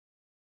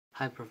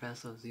Hi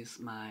Professor, this is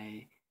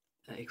my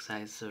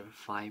Exercise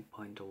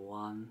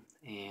 5.1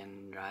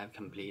 and I've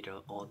completed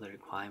all the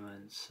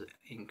requirements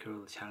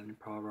include the challenge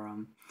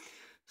problem.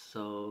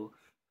 So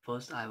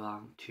first I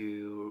want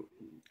to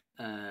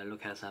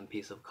look at some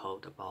piece of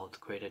code about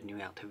create a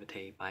new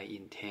activity by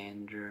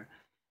integer,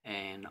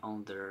 and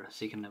on the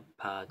second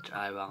part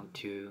I want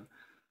to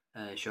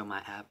show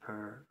my app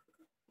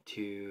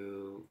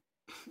to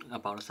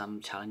about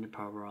some challenge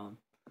problem.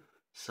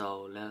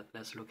 So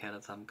let's look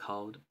at some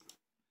code.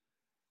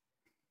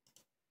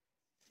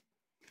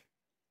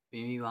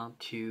 When we want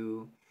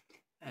to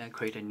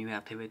create a new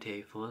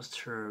activity,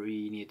 first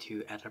we need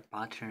to add a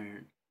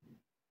button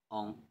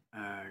on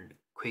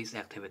quiz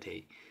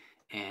activity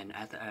and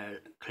add a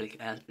click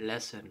add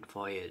lesson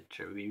for it.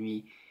 When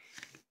we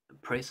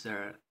press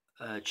the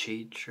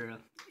cheat,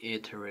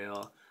 it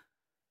will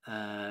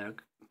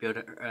build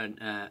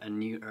a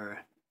new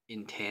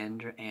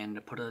intent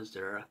and put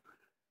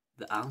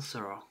the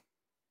answer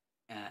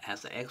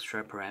as an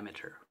extra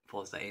parameter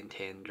for the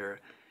intent,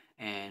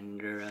 and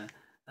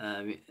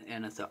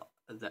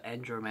the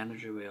Android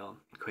manager will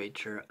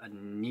create a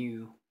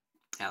new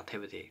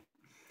activity.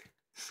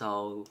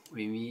 So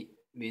when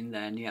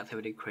the new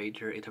activity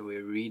creator, it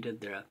will read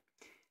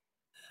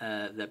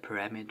the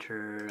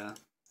parameter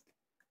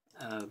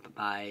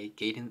by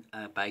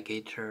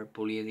getter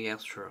boolean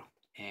extra,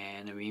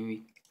 and when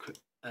we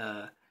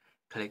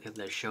click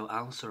the show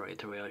answer,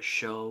 it will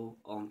show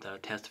on the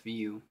test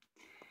view.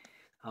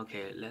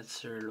 Okay,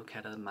 let's look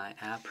at my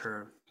app.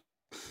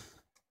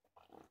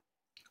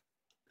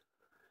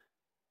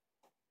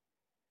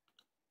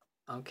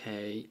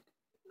 Okay,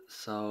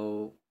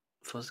 so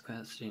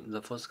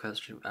the first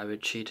question I will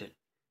cheat it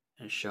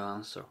and show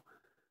answer.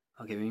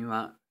 Okay,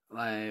 meanwhile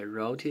I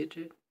wrote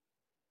it.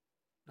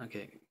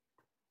 Okay,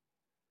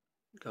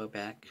 go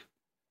back.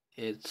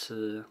 It's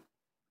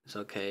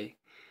okay.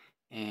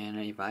 And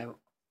if I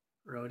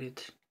wrote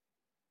it,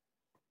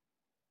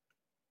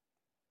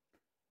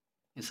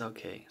 it's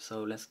okay.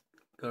 So let's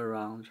go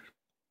around.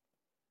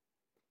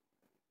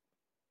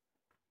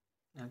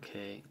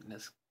 Okay,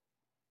 let's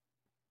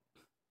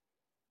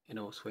it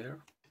was where.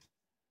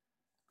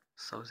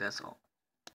 So that's all.